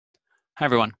Hi,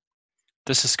 everyone.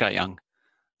 This is Scott Young.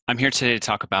 I'm here today to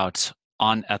talk about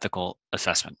on-ethical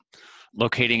assessment,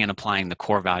 locating and applying the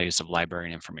core values of library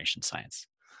and information science.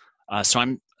 So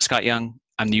I'm Scott Young.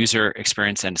 I'm the User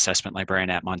Experience and Assessment Librarian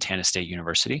at Montana State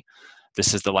University.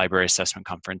 This is the Library Assessment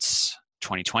Conference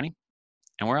 2020,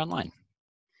 and we're online.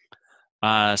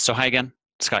 So hi again,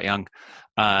 Scott Young.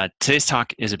 Today's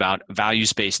talk is about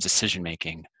values-based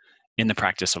decision-making in the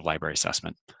practice of library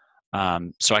assessment.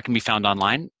 So I can be found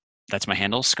online. That's my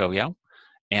handle, ScoYo,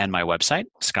 and my website,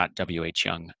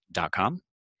 scottwhyoung.com.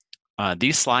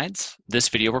 These slides, this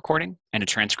video recording, and a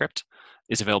transcript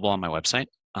is available on my website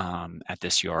at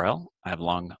this URL. I have a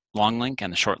long link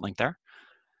and the short link there.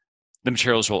 The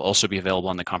materials will also be available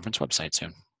on the conference website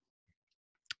soon.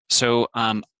 So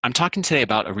I'm talking today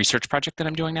about a research project that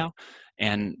I'm doing now,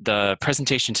 and the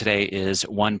presentation today is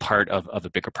one part of a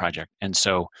bigger project. And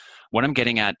so what I'm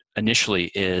getting at initially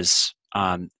is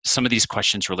some of these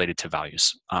questions related to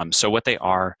values. So what they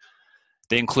are,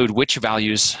 they include which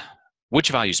values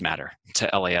matter to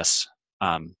LAS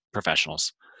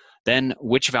professionals, then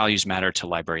which values matter to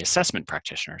library assessment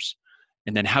practitioners,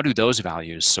 and then how do those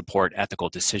values support ethical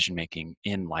decision-making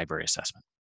in library assessment.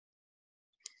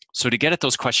 So to get at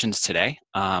those questions today,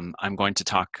 I'm going to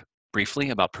talk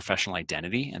briefly about professional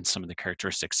identity and some of the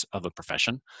characteristics of a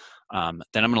profession. Then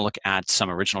I'm going to look at some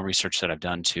original research that I've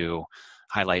done to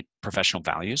highlight professional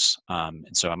values. And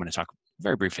so I'm going to talk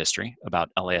very brief history about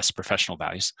LAS professional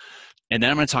values. And then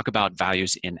I'm going to talk about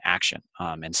values in action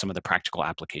and some of the practical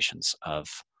applications of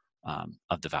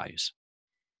the values.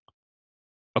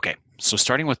 Okay, so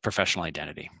starting with professional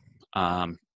identity.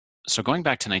 So going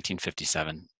back to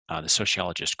 1957, the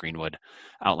sociologist Greenwood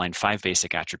outlined 5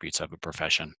 basic attributes of a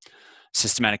profession: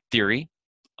 systematic theory,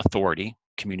 authority,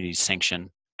 community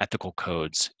sanction, ethical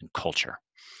codes, and culture.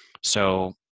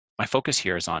 So my focus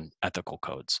here is on ethical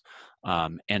codes.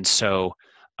 And so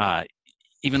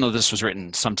even though this was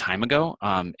written some time ago,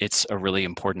 it's a really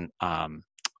important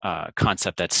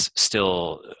concept that's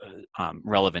still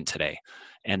relevant today.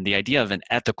 And the idea of an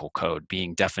ethical code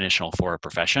being definitional for a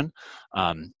profession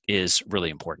is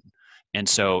really important. And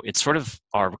so it's sort of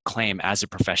our claim as a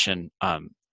profession,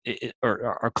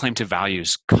 or our claim to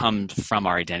values comes from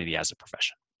our identity as a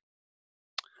profession.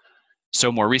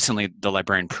 So more recently, the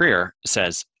librarian Prier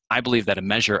says, I believe that a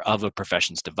measure of a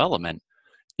profession's development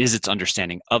is its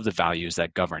understanding of the values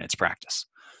that govern its practice.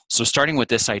 So starting with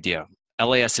this idea,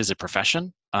 LAS is a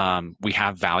profession, we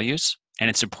have values, and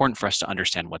it's important for us to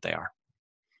understand what they are.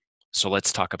 So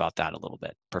let's talk about that a little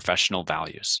bit, professional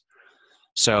values.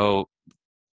 So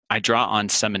I draw on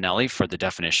Simonelli for the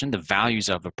definition. The values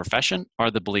of a profession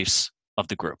are the beliefs of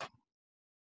the group.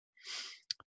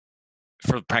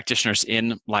 For practitioners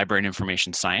in library and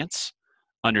information science,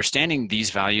 understanding these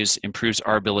values improves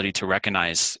our ability to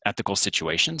recognize ethical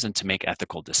situations and to make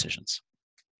ethical decisions.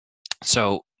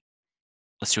 So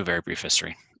let's do a very brief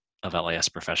history of LAS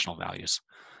professional values.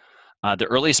 The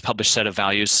earliest published set of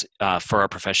values for our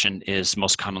profession is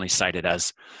most commonly cited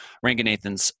as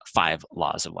Ranganathan's 5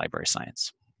 Laws of Library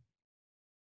Science.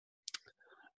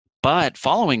 But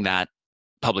following that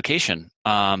publication,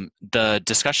 the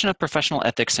discussion of professional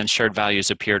ethics and shared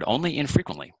values appeared only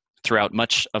infrequently throughout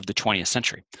much of the 20th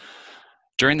century.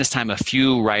 During this time, a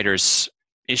few writers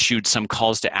issued some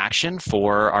calls to action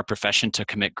for our profession to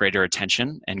commit greater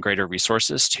attention and greater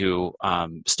resources to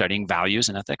studying values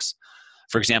and ethics.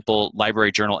 For example,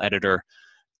 Library Journal editor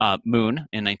Moon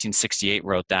in 1968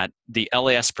 wrote that the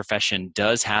LAS profession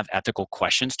does have ethical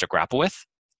questions to grapple with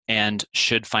and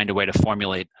should find a way to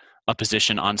formulate a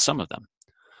position on some of them.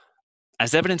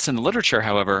 As evidence in the literature,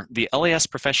 however, the LAS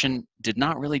profession did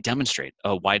not really demonstrate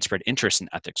a widespread interest in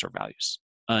ethics or values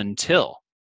until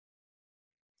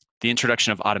the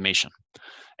introduction of automation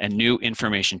and new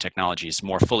information technologies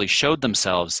more fully showed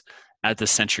themselves as the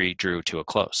century drew to a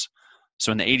close.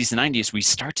 So in the 80s and 90s, we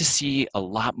start to see a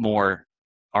lot more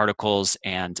articles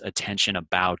and attention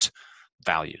about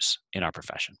values in our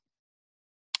profession.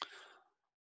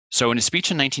 So in a speech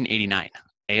in 1989,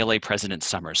 ALA President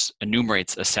Summers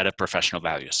enumerates a set of professional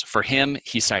values. For him,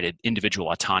 he cited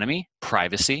individual autonomy,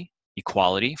 privacy,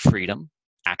 equality, freedom,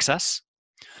 access.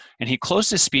 And he closed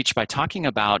his speech by talking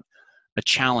about a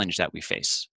challenge that we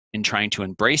face in trying to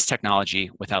embrace technology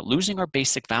without losing our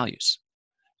basic values,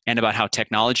 and about how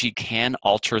technology can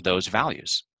alter those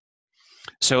values.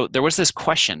 So there was this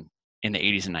question in the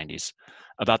 80s and 90s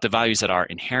about the values that are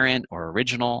inherent or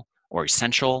original or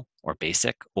essential or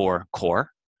basic or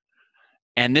core.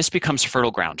 And this becomes fertile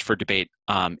ground for debate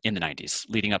in the 90s,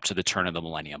 leading up to the turn of the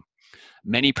millennium.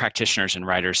 Many practitioners and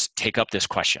writers take up this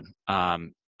question.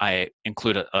 I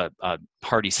include a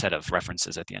hearty set of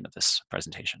references at the end of this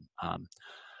presentation.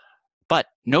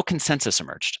 no consensus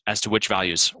emerged as to which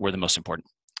values were the most important,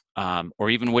 or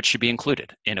even which should be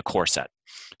included in a core set.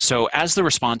 So as the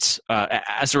response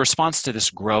to this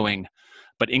growing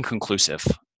but inconclusive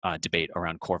debate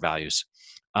around core values,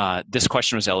 this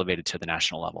question was elevated to the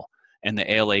national level, and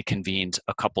the ALA convened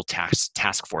a couple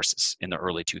task forces in the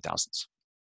early 2000s.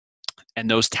 And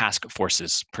those task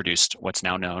forces produced what's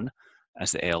now known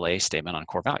as the ALA Statement on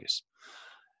Core Values.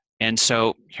 And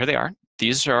so here they are.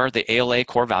 These are the ALA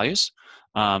core values.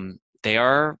 They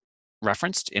are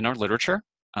referenced in our literature.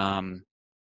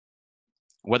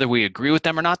 Whether we agree with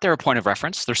them or not, they're a point of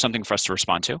reference. They're something for us to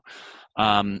respond to.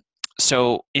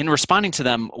 So in responding to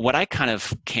them, what I kind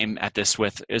of came at this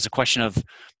with is a question of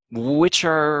which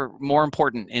are more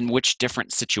important in which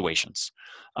different situations.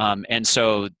 And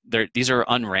so these are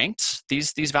unranked,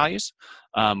 these values.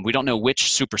 We don't know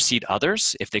which supersede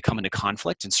others if they come into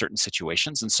conflict in certain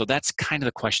situations. And so that's kind of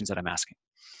the questions that I'm asking.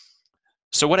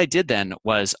 So what I did then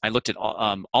was I looked at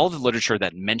all the literature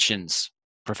that mentions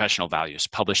professional values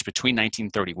published between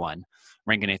 1931,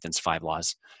 Ranganathan's 5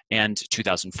 Laws, and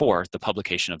 2004, the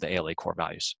publication of the ALA core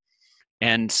values.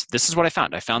 And this is what I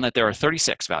found. I found that there are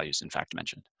 36 values, in fact,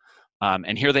 mentioned.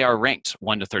 And here they are ranked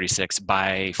 1 to 36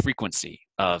 by frequency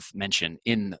of mention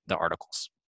in the articles.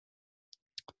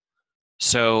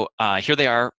 So here they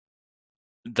are.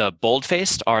 The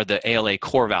bold-faced are the ALA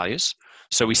core values.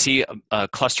 So we see a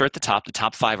cluster at the top. The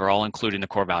top 5 are all included in the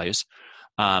core values.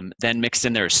 Then mixed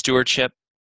in there is stewardship,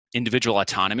 individual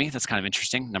autonomy. That's kind of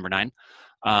interesting, number 9.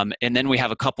 And then we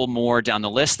have a couple more down the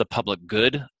list. The public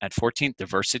good at 14th,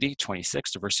 diversity,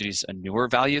 26. Diversity is a newer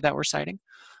value that we're citing.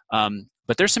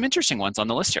 But there's some interesting ones on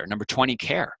the list here. Number 20,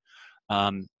 care.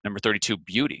 Number 32,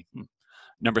 beauty.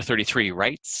 Number 33,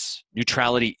 rights.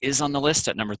 Neutrality is on the list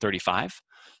at number 35.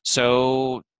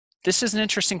 So this is an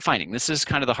interesting finding. This is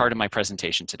kind of the heart of my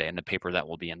presentation today in the paper that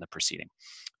will be in the proceeding.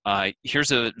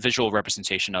 Here's a visual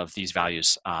representation of these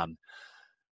values.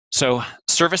 So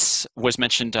service was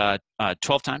mentioned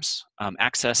 12 times,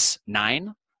 access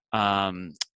 9,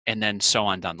 and then so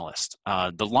on down the list.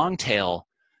 The long tail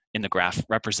in the graph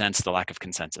represents the lack of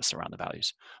consensus around the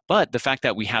values. But the fact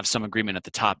that we have some agreement at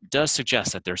the top does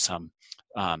suggest that there's some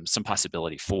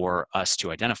possibility for us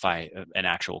to identify an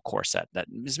actual core set that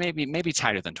is maybe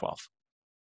tighter than 12.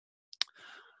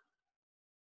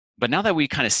 But now that we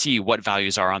kind of see what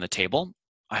values are on the table,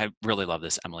 I really love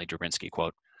this Emily Drabinski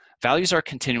quote. Values are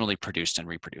continually produced and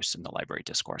reproduced in the library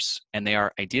discourse, and they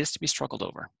are ideas to be struggled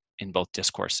over in both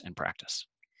discourse and practice.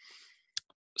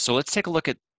 So let's take a look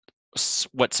at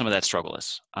what some of that struggle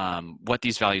is, what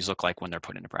these values look like when they're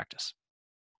put into practice.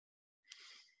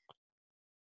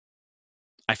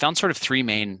 I found sort of 3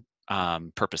 main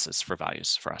purposes for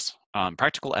values for us.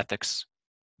 Practical ethics,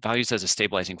 values as a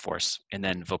stabilizing force, and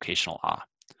then vocational awe.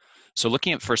 So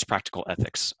looking at first practical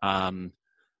ethics,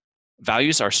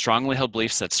 values are strongly held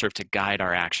beliefs that serve to guide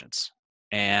our actions.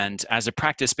 And as a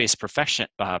practice-based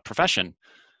profession,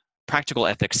 practical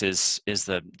ethics is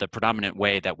the predominant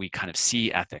way that we kind of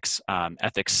see ethics.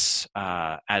 Ethics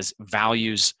as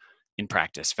values in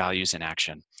practice, values in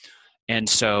action. And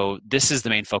so this is the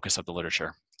main focus of the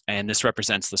literature. And this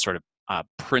represents the sort of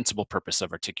principal purpose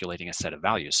of articulating a set of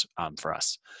values for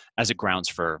us as a grounds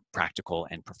for practical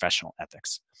and professional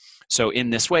ethics. So in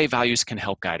this way, values can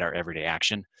help guide our everyday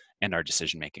action and our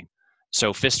decision-making.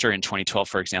 So Pfister in 2012,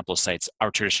 for example, cites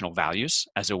our traditional values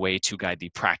as a way to guide the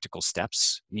practical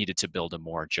steps needed to build a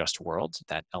more just world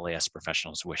that LAS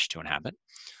professionals wish to inhabit.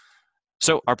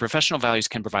 So our professional values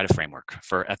can provide a framework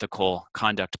for ethical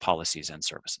conduct, policies, and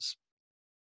services.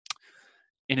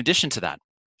 In addition to that,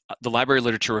 the library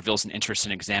literature reveals an interest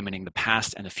in examining the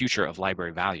past and the future of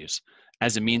library values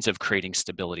as a means of creating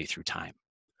stability through time,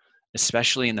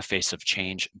 especially in the face of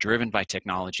change driven by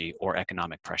technology or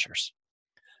economic pressures.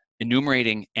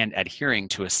 Enumerating and adhering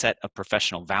to a set of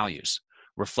professional values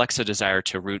reflects a desire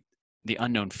to root the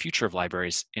unknown future of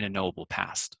libraries in a knowable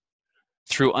past.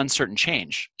 Through uncertain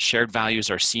change, shared values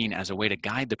are seen as a way to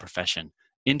guide the profession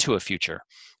into a future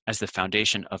as the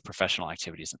foundation of professional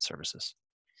activities and services.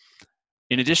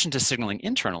 In addition to signaling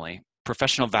internally,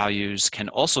 professional values can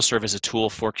also serve as a tool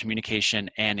for communication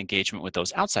and engagement with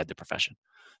those outside the profession.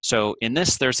 So in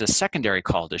this, there's a secondary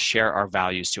call to share our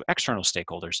values to external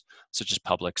stakeholders, such as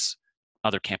publics,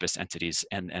 other campus entities,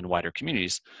 and wider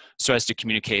communities, so as to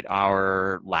communicate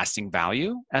our lasting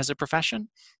value as a profession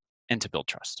and to build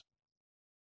trust.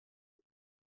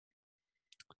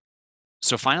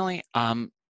 So finally,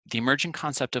 the emerging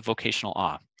concept of vocational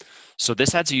awe. So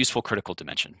this adds a useful critical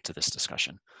dimension to this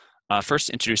discussion. First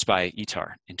introduced by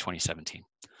Itar in 2017.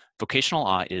 Vocational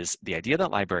awe is the idea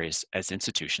that libraries as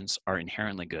institutions are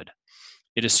inherently good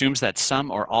It assumes that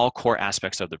some or all core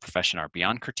aspects of the profession are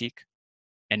beyond critique,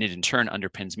 and it in turn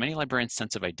underpins many librarians'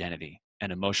 sense of identity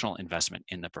and emotional investment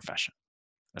in the profession.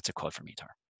 That's a quote from Itar.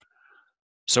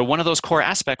 So one of those core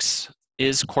aspects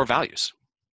is core values.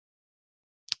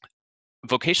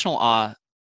 Vocational awe,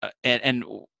 and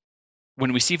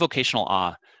when we see vocational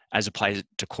awe as applied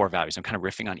to core values, I'm kind of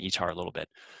riffing on Itar a little bit,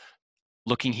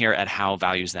 looking here at how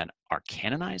values then are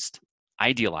canonized,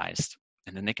 idealized,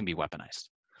 and then they can be weaponized.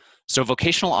 So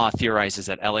vocational awe theorizes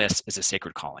that LAS is a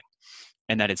sacred calling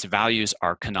and that its values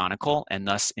are canonical and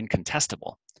thus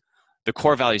incontestable. The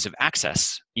core values of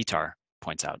access, Itar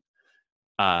points out,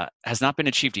 has not been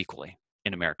achieved equally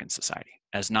in American society,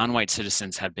 as non-white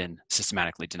citizens have been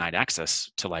systematically denied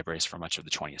access to libraries for much of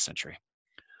the 20th century.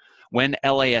 When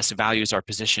LAS values are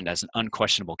positioned as an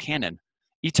unquestionable canon,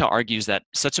 Itar argues that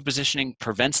such a positioning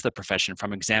prevents the profession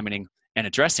from examining and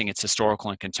addressing its historical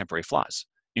and contemporary flaws,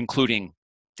 including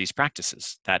these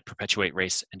practices that perpetuate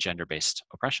race and gender-based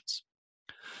oppressions.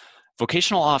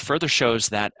 Vocational awe further shows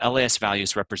that LAS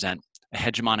values represent a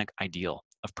hegemonic ideal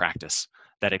of practice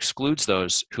that excludes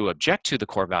those who object to the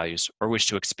core values or wish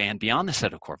to expand beyond the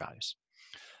set of core values.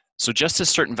 So just as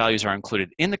certain values are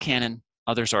included in the canon,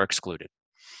 others are excluded.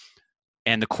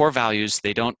 And the core values,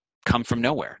 they don't come from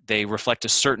nowhere. They reflect a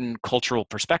certain cultural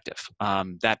perspective,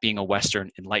 that being a Western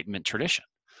Enlightenment tradition.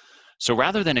 So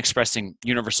rather than expressing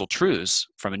universal truths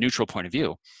from a neutral point of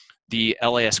view, the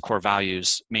LAS core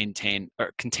values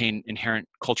contain inherent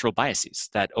cultural biases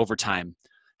that over time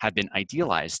have been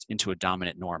idealized into a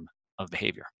dominant norm of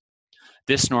behavior.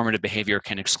 This normative behavior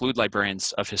can exclude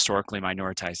librarians of historically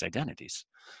minoritized identities,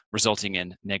 resulting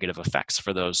in negative effects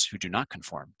for those who do not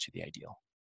conform to the ideal.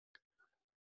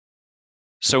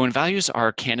 So when values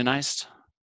are canonized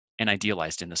and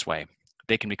idealized in this way,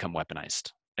 they can become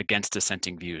weaponized against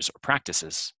dissenting views or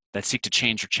practices that seek to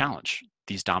change or challenge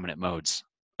these dominant modes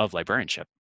of librarianship.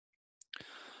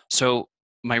 So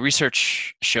my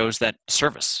research shows that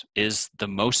service is the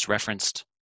most referenced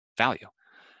value.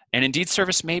 And indeed,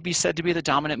 service may be said to be the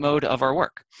dominant mode of our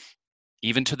work,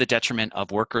 even to the detriment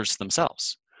of workers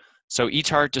themselves. So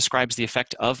Itar describes the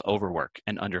effect of overwork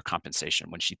and undercompensation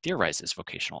when she theorizes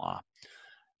vocational awe.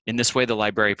 In this way, the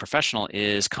library professional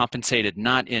is compensated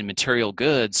not in material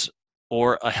goods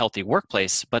or a healthy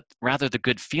workplace, but rather the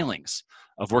good feelings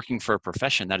of working for a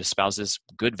profession that espouses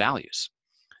good values.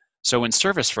 So when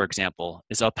service, for example,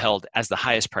 is upheld as the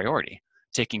highest priority,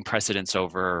 taking precedence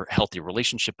over healthy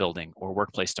relationship building or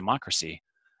workplace democracy,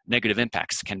 negative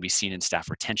impacts can be seen in staff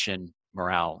retention,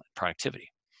 morale, and productivity.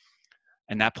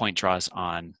 And that point draws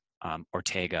on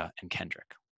Ortega and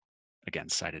Kendrick, again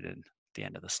cited in the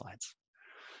end of the slides.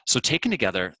 So taken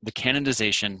together, the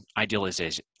canonization,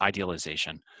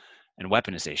 idealization, and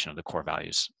weaponization of the core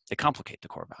values, they complicate the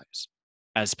core values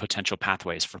as potential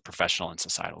pathways for professional and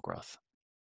societal growth.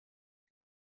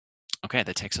 Okay,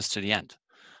 that takes us to the end.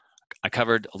 I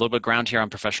covered a little bit of ground here on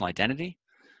professional identity,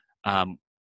 a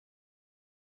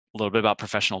little bit about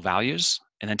professional values,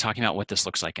 and then talking about what this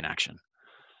looks like in action.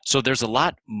 So there's a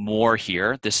lot more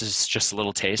here. This is just a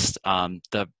little taste.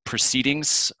 The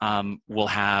proceedings will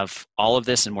have all of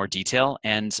this in more detail,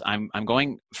 and I'm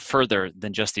going further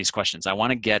than just these questions. I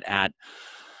want to get at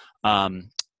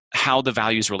how the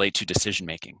values relate to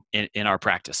decision-making in our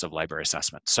practice of library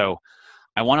assessment. So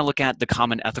I want to look at the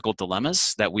common ethical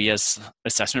dilemmas that we as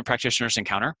assessment practitioners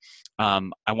encounter. I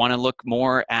want to look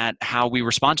more at how we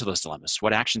respond to those dilemmas,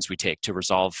 what actions we take to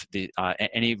resolve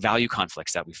any value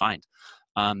conflicts that we find.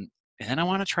 And then I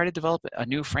want to try to develop a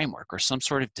new framework or some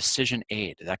sort of decision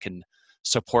aid that can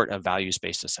support a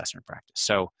values-based assessment practice.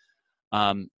 So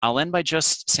I'll end by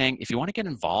just saying, if you want to get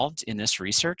involved in this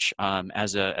research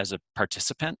as a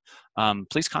participant,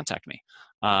 please contact me.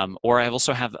 Or I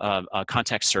also have a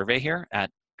contact survey here at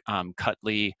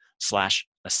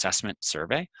Cutley/assessment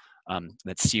survey.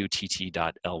 That's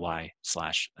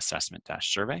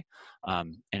cutt.ly/assessment-survey.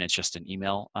 And it's just an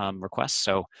email request.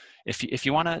 So if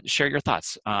you want to share your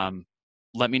thoughts,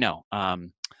 let me know.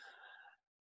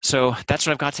 So that's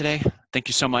what I've got today. Thank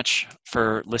you so much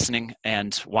for listening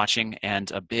and watching,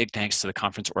 and a big thanks to the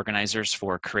conference organizers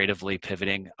for creatively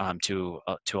pivoting to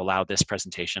allow this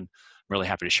presentation. I'm really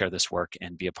happy to share this work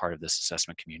and be a part of this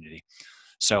assessment community.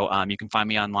 So you can find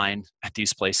me online at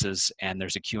these places, and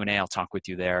there's a Q&A. I'll talk with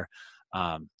you there.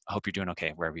 I hope you're doing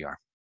okay wherever you are.